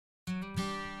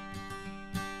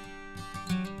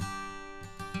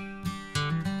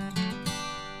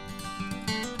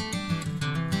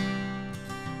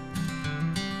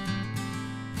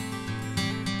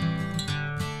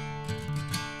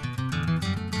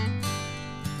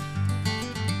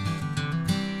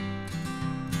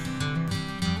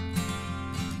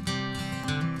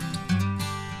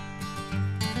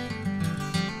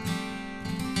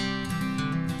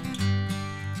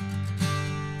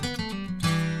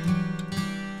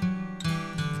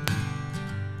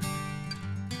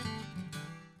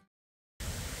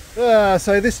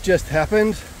So this just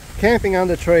happened. Camping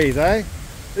under trees, eh?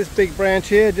 This big branch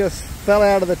here just fell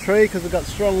out of the tree because we've got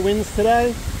strong winds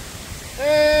today.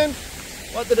 And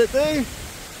what did it do?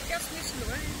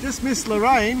 Just missed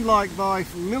Lorraine like by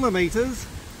millimetres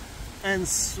and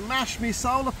smashed me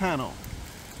solar panel.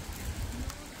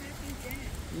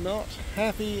 Not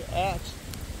happy at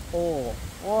all.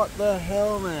 What the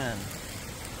hell, man?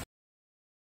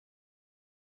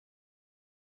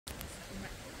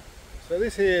 So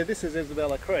this is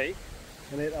Isabella Creek,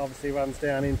 and it obviously runs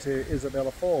down into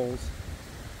Isabella Falls,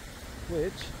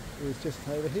 which is just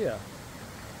over here.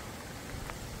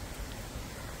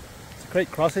 It's a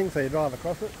creek crossing, so you drive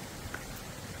across it.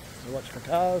 You watch for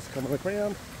cars, come on the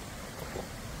ground.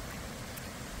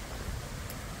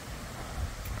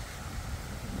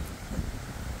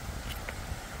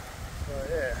 So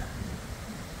yeah,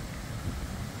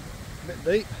 a bit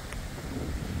deep.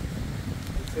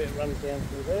 You can see it runs down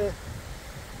through there.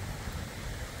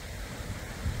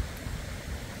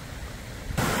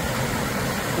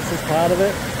 This is part of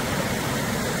it.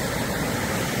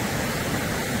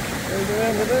 Goes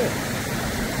around to there.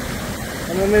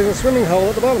 And then there's a swimming hole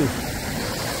at the bottom.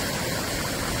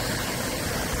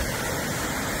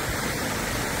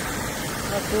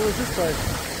 How cool is this place?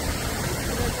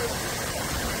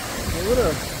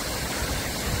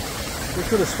 We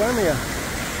could have swam here.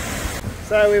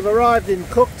 So we've arrived in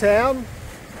Cooktown.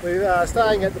 We're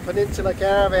staying at the Peninsula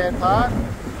Caravan Park.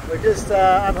 We just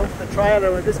unhooked the trailer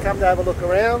and we've just come to have a look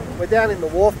around. We're down in the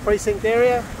wharf precinct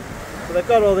area. So they've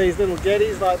got all these little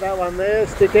jetties like that one there,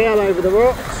 stick out over the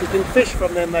rocks. You can fish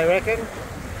from them, they reckon.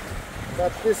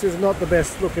 But this is not the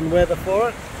best looking weather for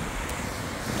it.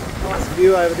 Nice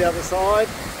view over the other side.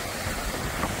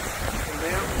 Some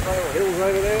mountains, little hills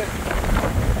over there.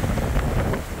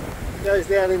 It goes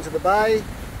down into the bay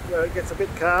where it gets a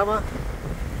bit calmer.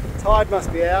 The tide must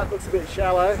be out, looks a bit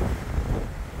shallow.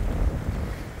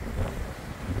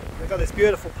 We've got this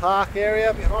beautiful park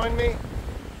area behind me.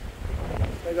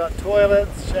 They've got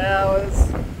toilets,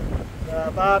 showers,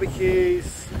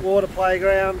 barbecues, water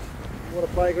playground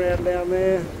down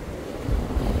there.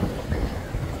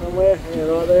 Somewhere, yeah,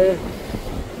 right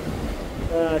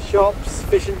there. Shops,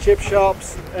 fish and chip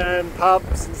shops and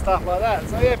pubs and stuff like that.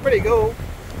 So yeah, pretty cool.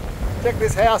 Check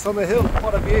this house on the hill,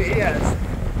 what a view he has.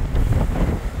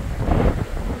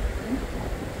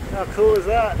 How cool is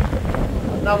that?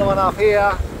 Another one up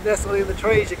here, nestled in the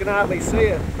trees, you can hardly see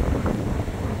it.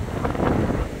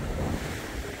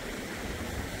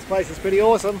 This place is pretty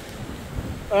awesome.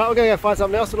 Alright, we're going to go find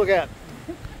something else to look at.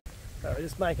 So we're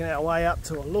just making our way up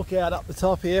to a lookout up the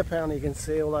top here. Apparently you can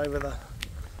see all over the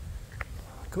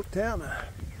Cooktown.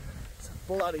 It's a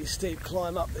bloody steep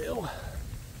climb up the hill.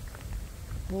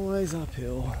 Always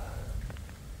uphill.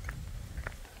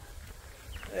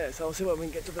 Yeah, so we'll see what we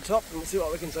can get to the top and we'll see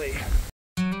what we can see.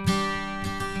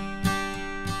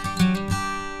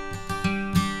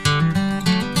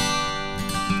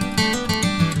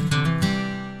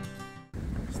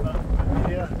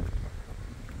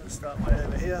 Start way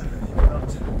over here.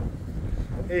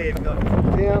 You've got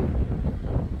Cooktown.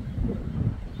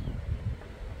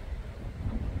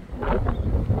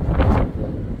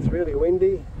 It's really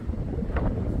windy.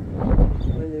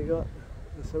 And then you've got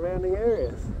the surrounding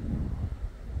areas.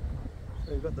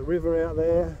 So you've got the river out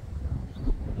there.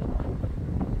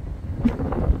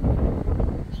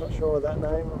 Not sure of that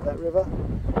name of that river.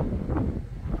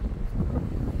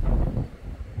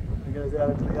 It goes out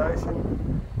into the ocean.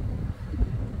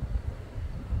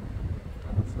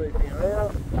 Sweeping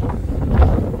around.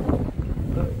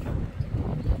 Look.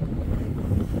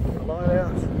 The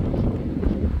lighthouse.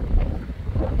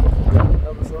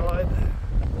 Other side.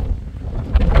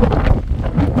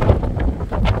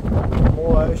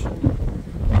 More ocean.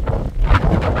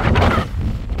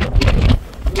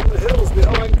 Look at the hills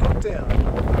behind Cooktown.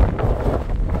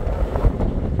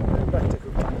 And back to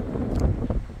Cooktown.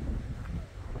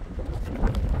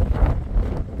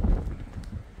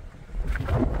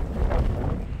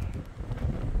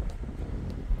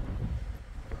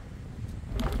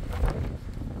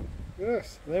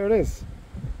 Yes, there it is.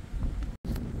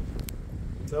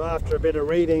 So after a bit of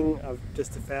reading, I've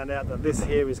just found out that this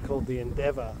here is called the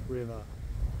Endeavour River.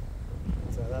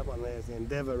 So that one there is the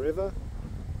Endeavour River.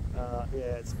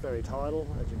 Yeah, it's very tidal,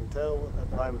 as you can tell.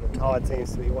 At the moment the tide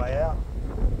seems to be way out.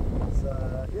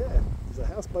 So yeah, there's a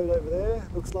houseboat over there.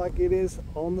 Looks like it is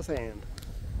on the sand.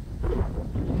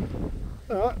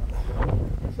 Alright,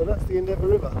 so that's the Endeavour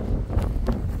River.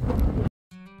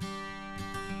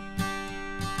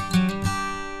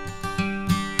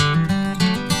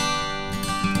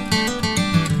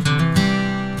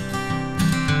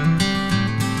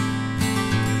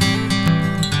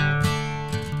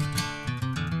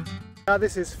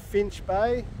 This is Finch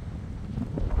Bay.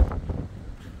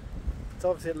 It's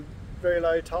obviously very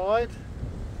low tide.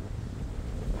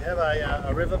 We have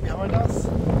a river behind us.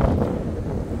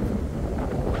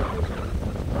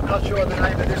 I'm not sure the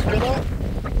name of this river.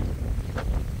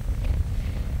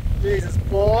 Jesus,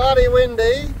 bloody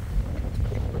windy.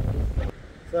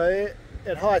 So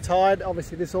at high tide,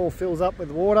 obviously this all fills up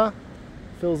with water,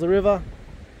 fills the river.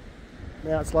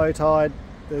 Now it's low tide,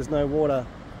 there's no water.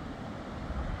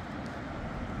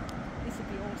 This would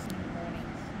be awesome in the mornings.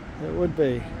 It would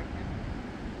be.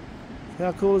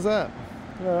 How cool is that?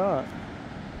 Alright.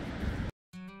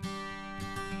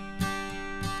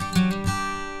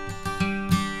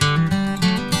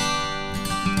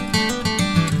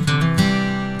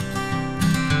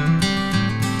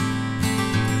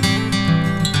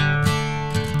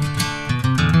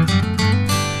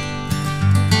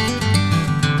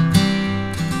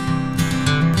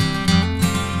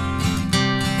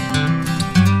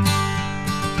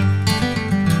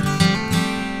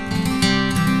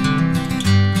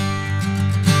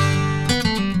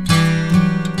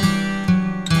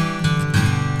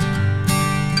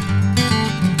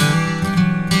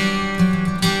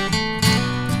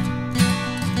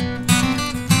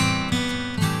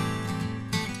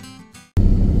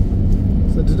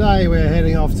 Today we're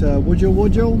heading off to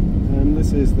Wujal, and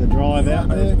this is the drive out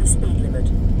there. It's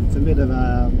a bit of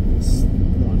a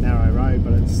not a narrow road,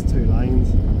 but it's 2 lanes.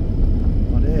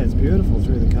 But yeah, it's beautiful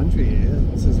through the country here.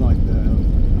 This is like the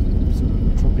sort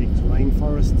of tropic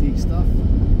rainforesty stuff.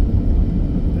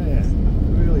 Yeah,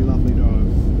 really lovely drive.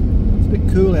 It's a bit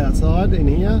cool outside in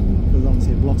here because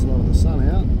obviously it blocks a lot of the sun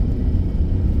out.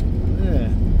 Yeah,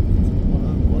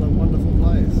 what a wonderful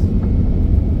place.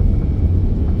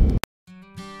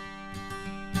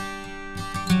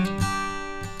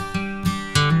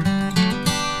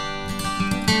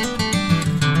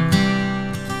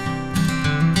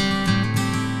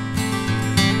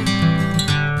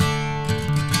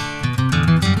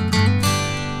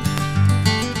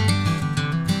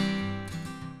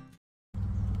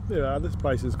 This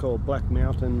place is called Black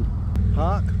Mountain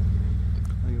Park,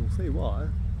 and you'll see why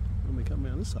when we come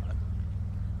down this side.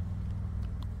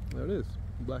 There it is,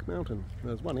 Black Mountain.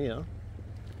 There's one here,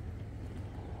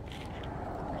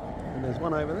 and there's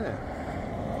one over there.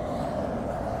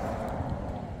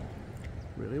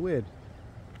 Really weird.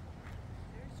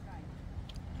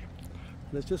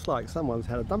 And it's just like someone's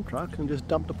had a dump truck and just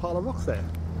dumped a pile of rocks there.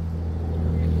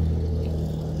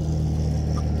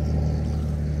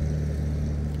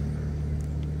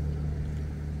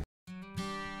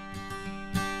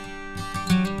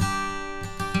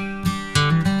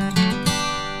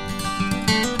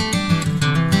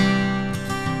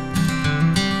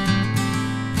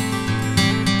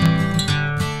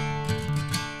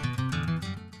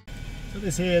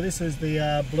 This is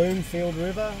the Bloomfield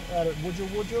River out at Wujal.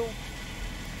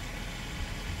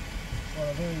 Oh,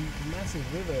 a very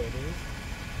massive river it is.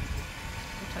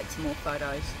 We'll take some more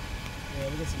photos. Yeah,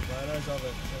 we'll get some photos of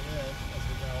it, so yeah, as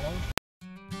we go along.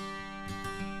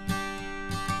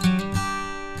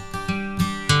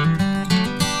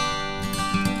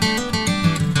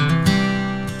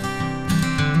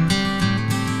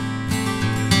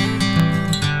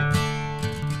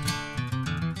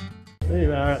 Here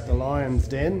we are at the Lion's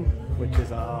Den, which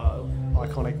is our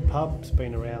iconic pub. It's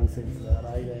been around since about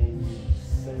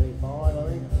 1875, I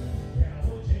think.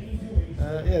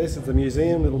 Yeah, this is the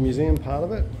museum, little museum part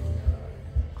of it.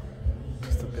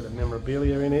 Just a bit of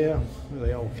memorabilia in here.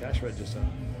 The old cash register.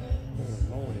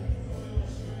 Holy moly.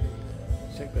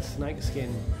 Check the snake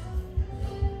skin.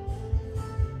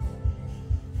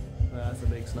 That's a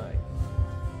big snake.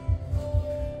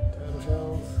 Turtle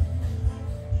shells.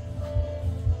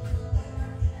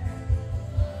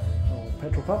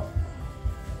 Petrol pump,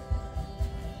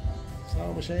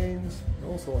 sail machines,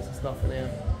 all sorts of stuff in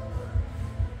here.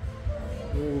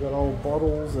 We've got old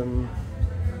bottles and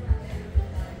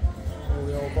all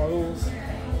the old bottles,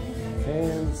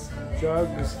 cans,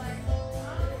 jugs.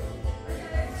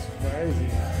 It's crazy.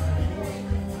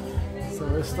 Some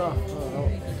of this stuff. Oh,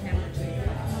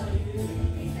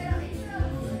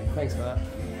 thanks for that.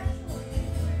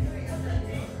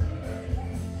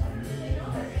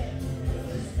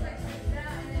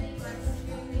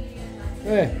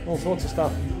 Yeah, all sorts of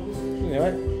stuff.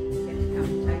 Anyway,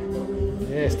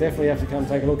 yes, definitely have to come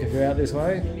take a look if you're out this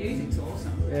way. The music's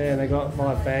awesome. Yeah, and they got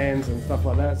live bands and stuff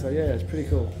like that, so yeah, it's pretty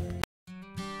cool.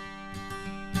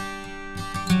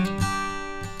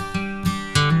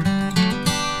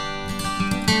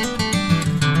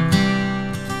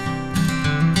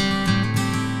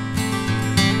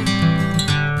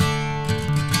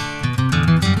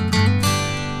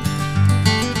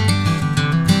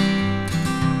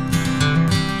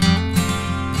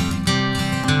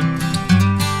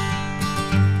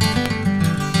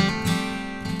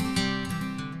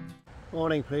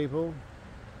 Morning, people.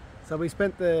 So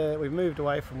we've moved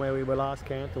away from where we were last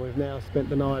camped, and we've now spent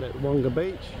the night at Wonga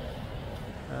Beach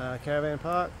caravan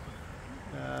park.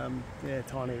 Yeah,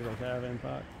 tiny little caravan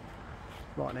park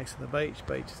right next to the beach.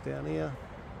 Beach is down here.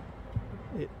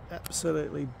 It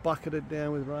absolutely bucketed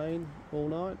down with rain all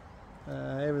night.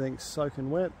 Everything's soaking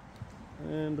wet,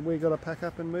 and we got to pack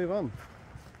up and move on.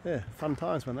 Yeah, fun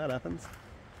times when that happens.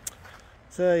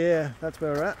 So yeah, that's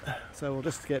where we're at. So we'll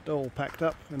just get all packed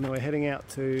up, and then we're heading out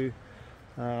to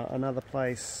another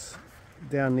place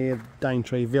down near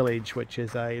Daintree Village, which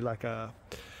is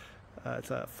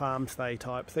it's a farm stay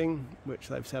type thing which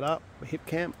they've set up, a hip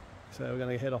camp. So we're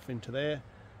going to head off into there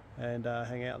and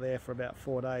hang out there for about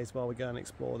 4 days while we go and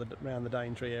explore around the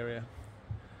Daintree area.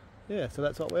 Yeah, so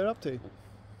that's what we're up to.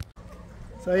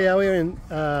 So yeah, we're in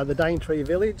the Daintree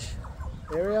Village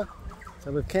area.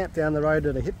 So we've camped down the road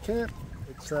at a hip camp.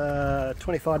 It's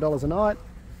 $25 a night,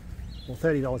 or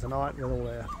 $30 a night with all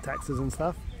their taxes and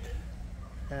stuff.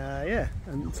 Yeah,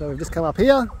 and so we've just come up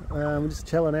here. We're just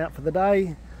chilling out for the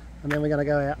day, and then we're going to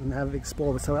go out and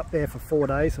explore. So up there for 4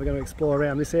 days, so we're going to explore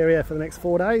around this area for the next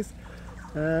 4 days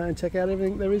and check out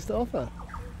everything there is to offer.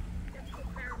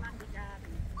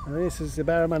 And this is the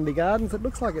Barramundi Gardens. It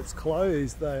looks like it's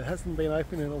closed though. It hasn't been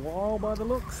open in a while by the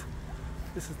looks.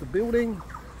 This is the building.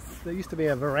 There used to be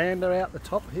a veranda out the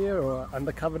top here, or an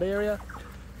undercovered area,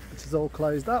 which is all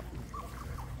closed up.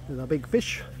 There's a big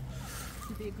fish.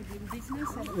 Would be a good little business.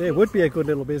 Yeah, it would be a good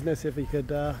little business if you could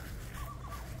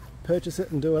purchase it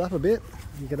and do it up a bit.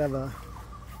 You could have a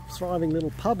thriving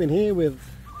little pub in here with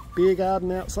beer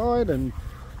garden outside and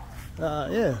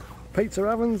yeah, pizza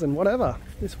ovens and whatever.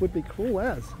 This would be cool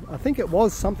as. I think it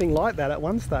was something like that at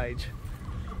one stage.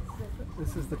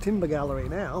 This is the timber gallery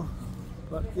now.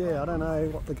 But yeah, I don't know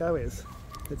what the go is.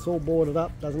 It's all boarded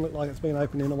up, doesn't look like it's been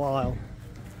open in a while.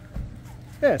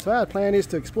 Yeah, so our plan is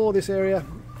to explore this area,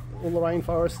 all the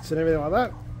rainforests and everything like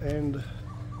that, and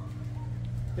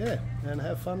yeah, and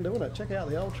have fun doing it. Check out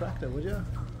the old tractor, would you?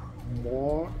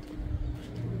 More.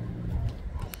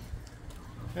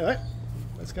 Anyway,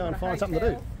 let's go and find something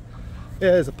to do.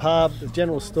 Yeah, there's a pub, there's a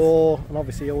general store, and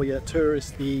obviously all your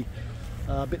touristy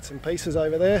bits and pieces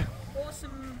over there.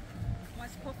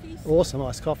 Awesome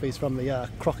iced coffees from the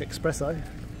Croc Espresso.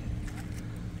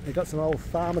 They've got some old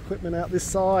farm equipment out this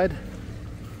side.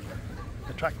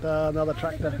 A tractor, another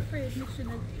tractor. They've got a free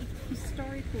admission of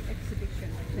historical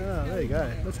exhibition. Oh, there you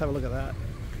go. Let's have a look at that.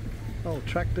 Old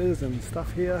tractors and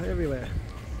stuff here everywhere.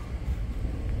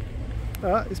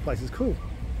 Alright, this place is cool.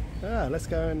 Let's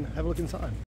go and have a look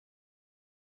inside.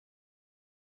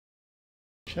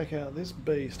 Check out this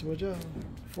beast, would you?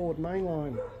 Ford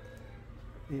mainline.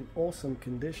 In awesome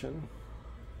condition.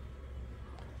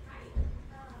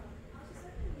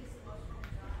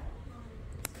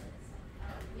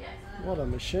 What a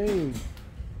machine.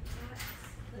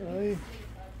 Hey.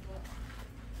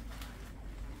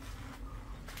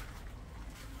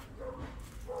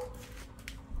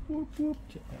 Whoop whoop.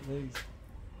 Check out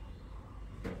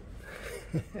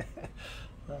these.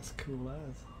 That's cool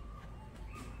as.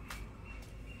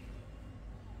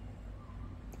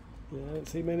 Yeah, I don't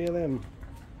see many of them.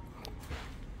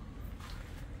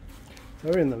 So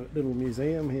we're in the little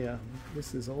museum here.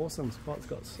 This is an awesome spot. It's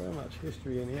got so much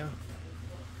history in here.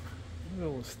 Look at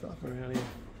all the stuff around here.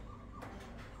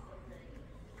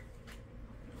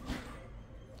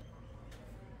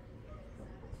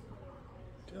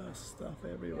 Just stuff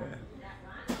everywhere.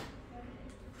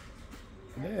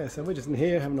 Yeah, so we're just in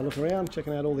here having a look around,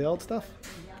 checking out all the old stuff.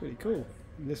 Pretty cool.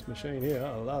 And this machine here,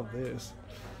 I love this.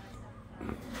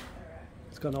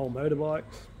 It's got old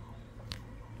motorbikes.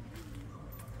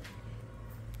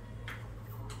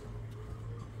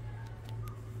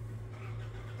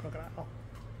 Crocodile.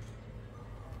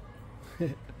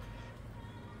 And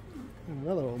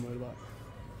another old motorbike.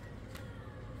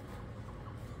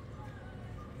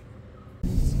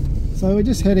 So we're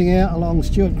just heading out along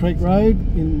Stewart Creek Road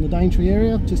in the Daintree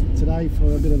area, just today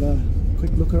for a bit of a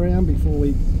quick look around before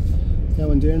we go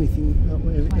and do anything,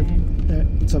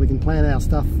 so we can plan our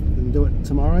stuff and do it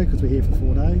tomorrow because we're here for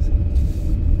 4 days.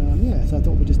 Yeah, so I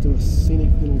thought we'd just do a scenic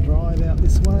little drive out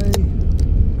this way.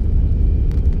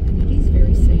 And it is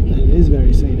very scenic. It is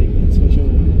very scenic, that's for sure.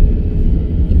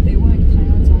 If there weren't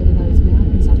clouds over those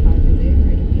mountains up over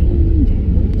there, it'd be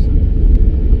damn awesome.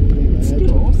 It's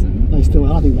still awesome. I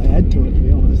think they add to it, to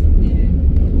be honest. Yeah.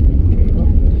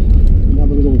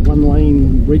 Another little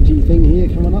one-lane bridgey thing here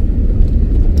coming up.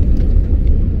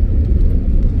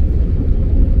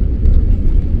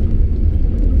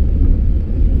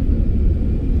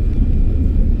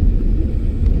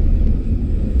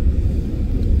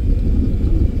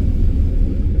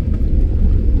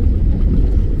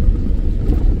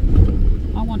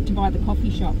 the coffee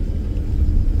shop.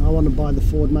 I want to buy the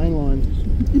Ford mainline.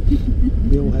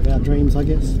 We all have our dreams, I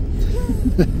guess.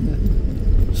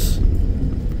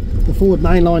 The Ford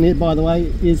mainline here, by the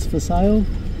way, is for sale.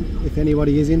 If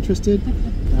anybody is interested,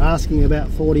 they're asking about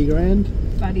 40 grand.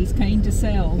 But he's keen to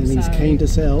sell. And he's keen to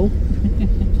sell.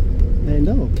 And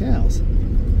oh, cows.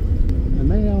 And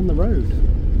they're on the road.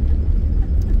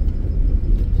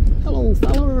 Hello,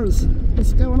 fellas.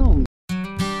 What's going on?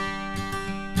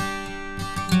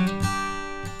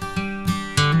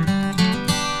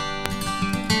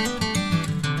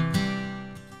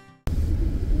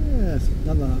 Yes,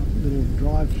 another little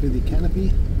drive through the canopy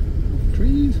of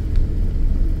trees.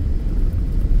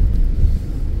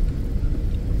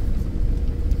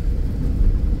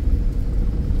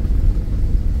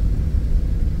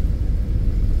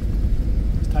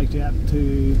 Takes you out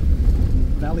to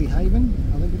Ballyhaven,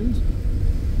 I think it is.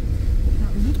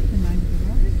 Can't remember the name of the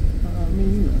road.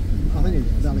 I think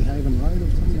it's Ballyhaven Road or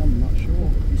something, I'm not sure.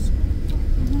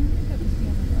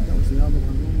 That was the other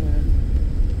one,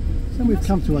 yeah. So we've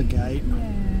come to a gate.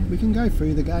 Yeah. We can go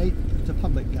through the gate, it's a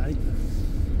public gate.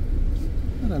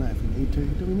 I don't know if we need to.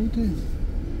 Do we need to?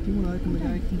 Do you want to open the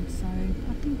I gate? don't think so.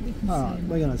 I think we can Alright,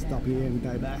 we're going to stop here and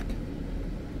go back.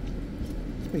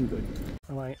 It's been good.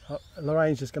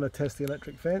 Lorraine's just going to test the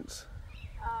electric fence.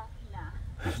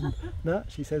 Nah. No,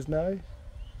 she says no.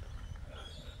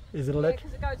 Is it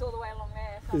electric? Because it goes all the way along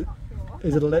there, so I'm not sure.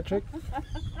 Is it electric?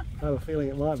 I have a feeling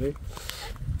it might be.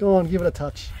 Go on, give it a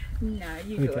touch. No,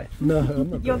 you do it. No, I'm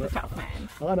not You're doing the it. tough man.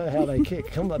 I know how they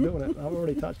kick. I'm not doing it. I've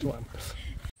already touched one.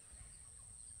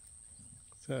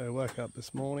 So I woke up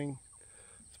this morning.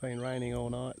 It's been raining all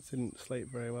night. Didn't sleep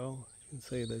very well. You can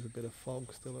see there's a bit of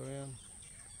fog still around.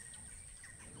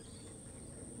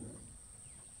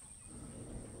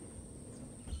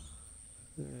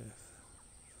 Yes,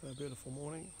 so a beautiful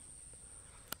morning.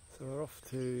 So we're off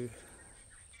to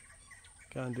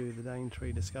go and do the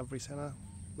Daintree Discovery Centre,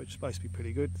 which is supposed to be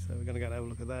pretty good. So we're going to go and have a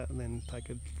look at that and then take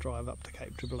a drive up to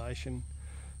Cape Tribulation,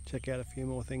 check out a few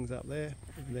more things up there,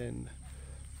 and then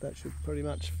that should pretty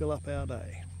much fill up our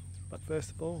day. But first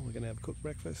of all, we're going to have a cooked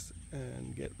breakfast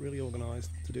and get really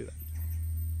organised to do that.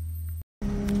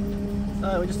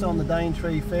 So we're just on the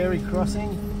Daintree ferry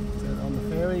crossing. So on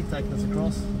the ferry, taking us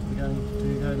across. We're going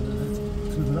to go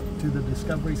to the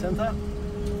Discovery Centre.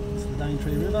 It's the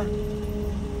Daintree River. How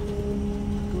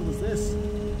cool is this?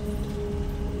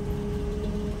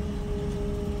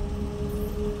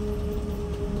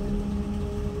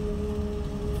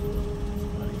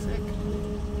 Bloody sick.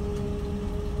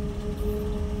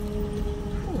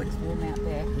 Oh, it's warm out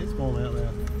there. It's warm out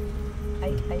there.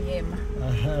 8 AM.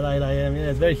 At 8 AM, yeah,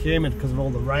 it's very humid because of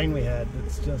all the rain we had.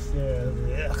 It's just,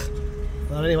 yeah.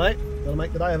 But anyway, gotta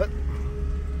make the day of it.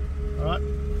 Alright,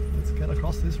 let's get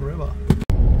across this river.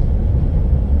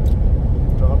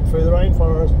 Drive through the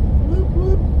rainforest. Whoop,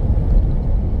 whoop.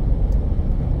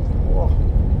 Oh,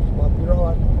 might be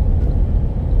right.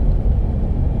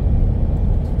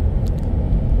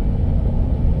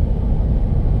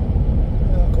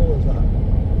 How cool is that?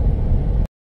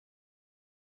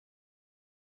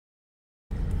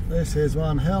 This is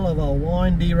one hell of a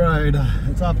windy road.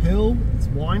 It's uphill, it's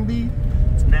windy,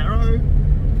 it's narrow,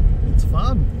 it's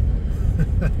fun.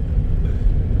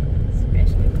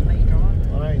 Especially with me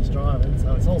driving. Lorraine's driving,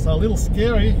 so it's also a little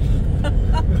scary.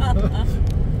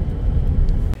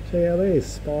 See how these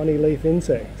spiny leaf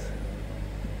insects.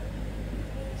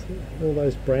 See, all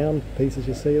those brown pieces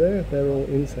you see there, they're all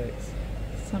insects.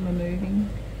 Some are moving,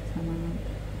 some aren't.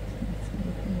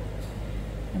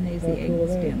 And there's How the cool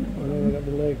eggs are they? down the Oh, bottom. they've got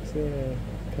the legs, yeah.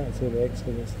 Can't see the eggs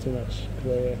because there's too much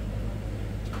glare.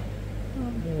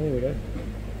 Oh, there we go.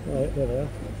 Oh, yeah, there they are.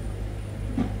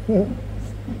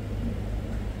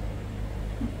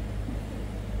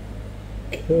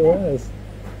 Cool as.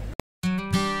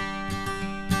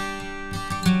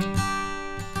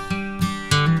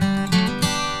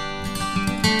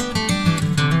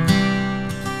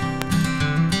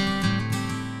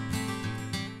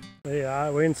 There you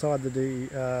are, we're inside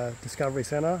the Discovery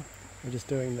Centre. We're just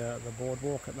doing the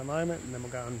boardwalk at the moment, and then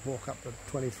we'll go and walk up the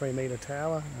 23-metre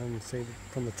tower and see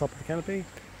from the top of the canopy.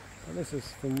 And this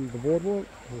is from the boardwalk.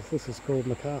 This is called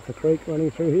MacArthur Creek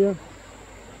running through here.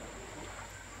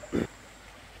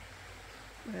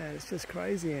 Man, it's just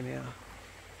crazy in here.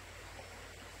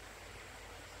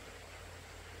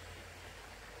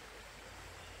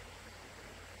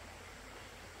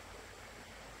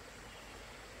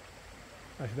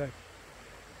 Actually,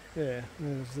 yeah,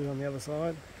 there's it on the other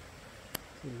side.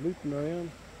 Sort of looping around.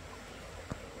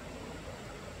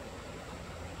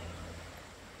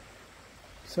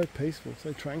 So peaceful,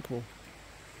 so tranquil.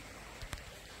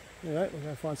 Anyway, we'll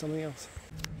go find something else.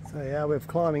 So yeah, we're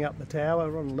climbing up the tower.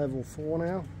 We're on level 4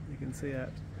 now. You can see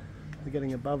that we're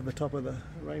getting above the top of the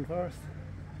rainforest.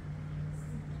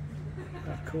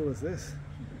 How cool is this?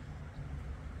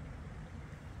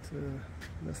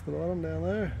 That's the bottom down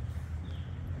there.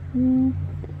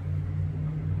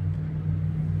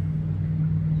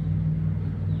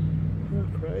 How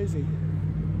crazy.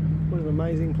 What an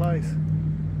amazing place.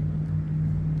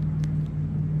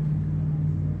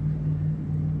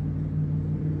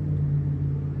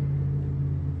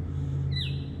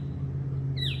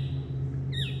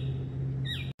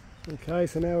 Okay,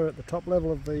 so now we're at the top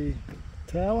level of the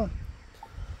tower.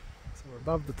 So we're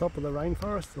above the top of the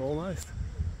rainforest, almost.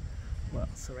 Well,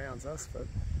 it surrounds us, but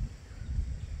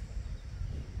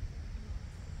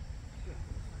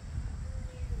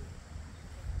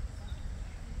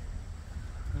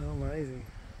how amazing.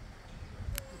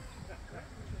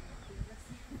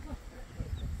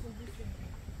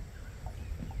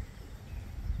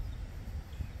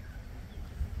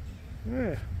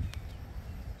 Yeah,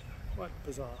 quite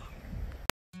bizarre.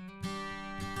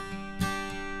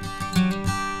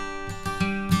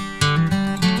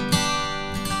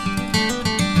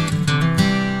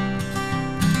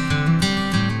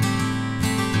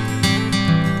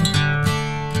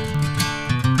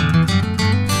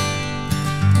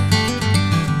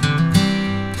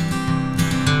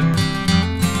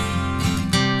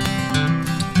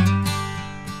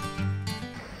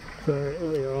 So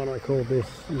earlier on I called this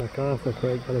MacArthur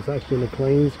Creek, but it's actually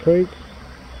McLean's Creek.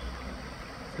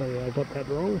 So yeah, I got that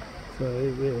wrong. So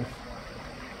yes,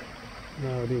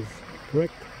 no, it is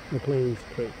correct, McLean's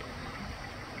Creek.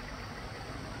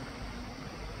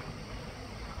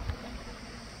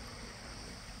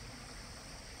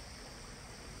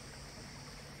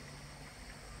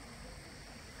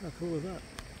 How cool is that?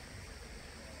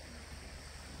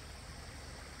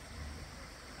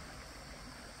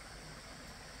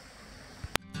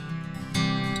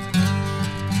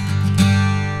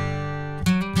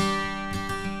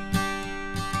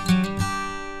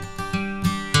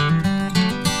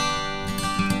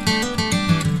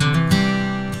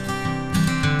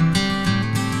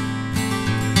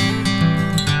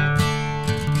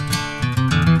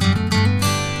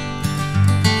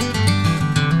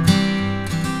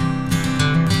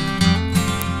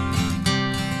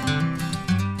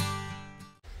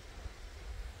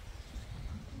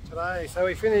 So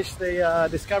we finished the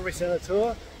Discovery Centre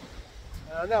tour,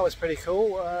 and that was pretty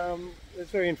cool. It was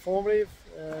very informative.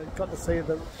 Got to see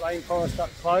the rainforest up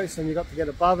close, and you got to get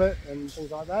above it and things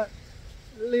like that.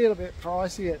 A little bit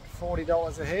pricey at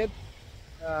 $40 a head,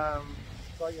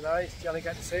 but you know, you only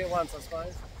get to see it once, I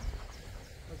suppose.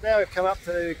 But now we've come up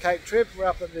to Cape Trib. We're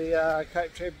up at the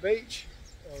Cape Trib beach,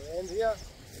 around here.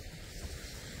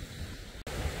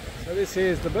 So this here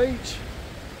is the beach.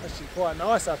 Actually quite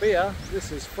nice up here.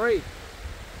 This is free.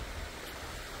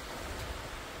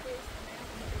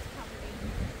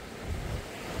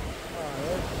 Oh,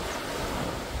 yeah.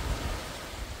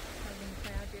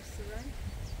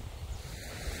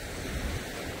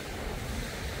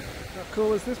 How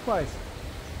cool is this place?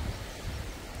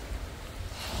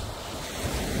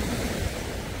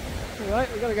 Anyway,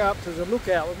 we've got to go up to the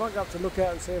lookout. We might go up to the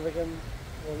lookout and see if we can,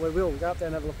 well, we will go up there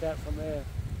and have a look out from there.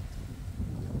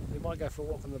 We might go for a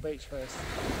walk on the beach first.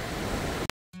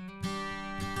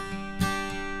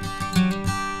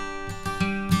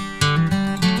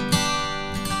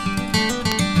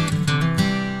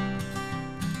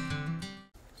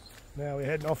 Now we're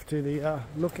heading off to the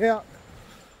lookout.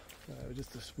 We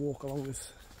just walk along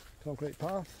this concrete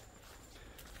path.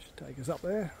 Should take us up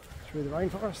there through the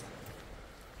rainforest.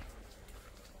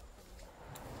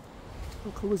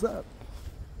 How cool is that?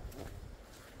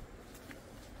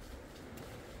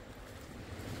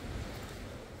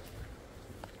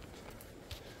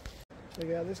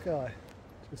 Check out this guy,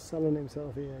 just sunning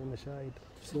himself here in the shade,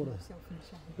 sort of.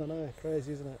 I know,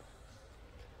 crazy, isn't it?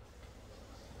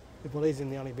 Well, he's in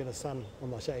the only bit of sun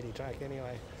on the shady track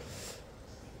anyway.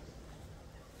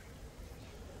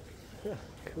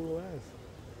 Cool as.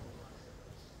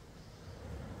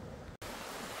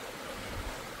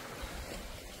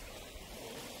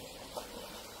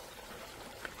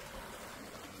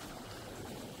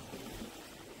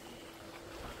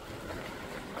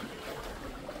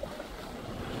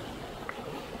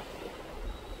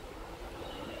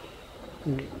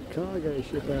 Cargo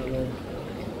ship out there.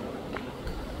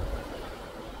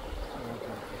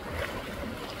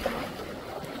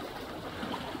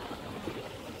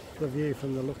 The view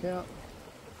from the lookout.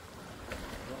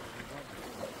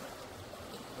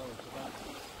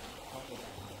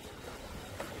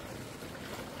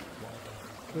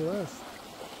 Cool as.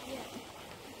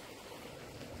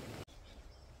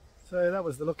 So that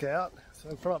was the lookout.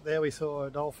 So from up there we saw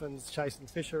dolphins chasing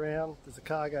fish around. There's a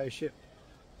cargo ship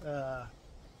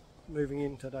moving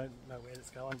into, I don't know where it's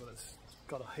going, but it's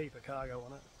got a heap of cargo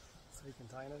on it. Sea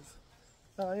containers.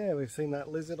 Oh yeah, we've seen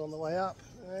that lizard on the way up,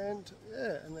 and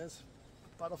yeah, and there's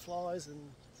butterflies and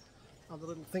other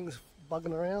little things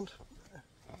bugging around.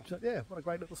 So, yeah, what a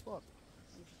great little spot.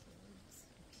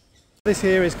 This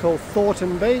here is called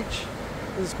Thornton Beach.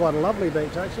 This is quite a lovely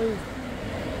beach actually.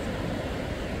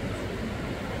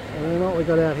 And then what we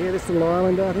got out here, this little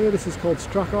island out here, this is called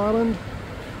Struck Island.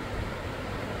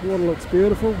 The water looks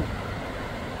beautiful.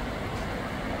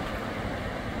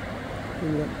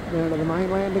 And we got down to the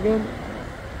mainland again.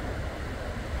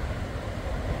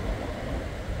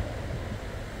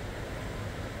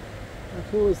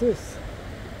 How cool is this?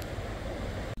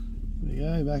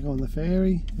 There we go, back on the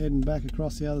ferry, heading back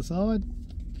across the other side.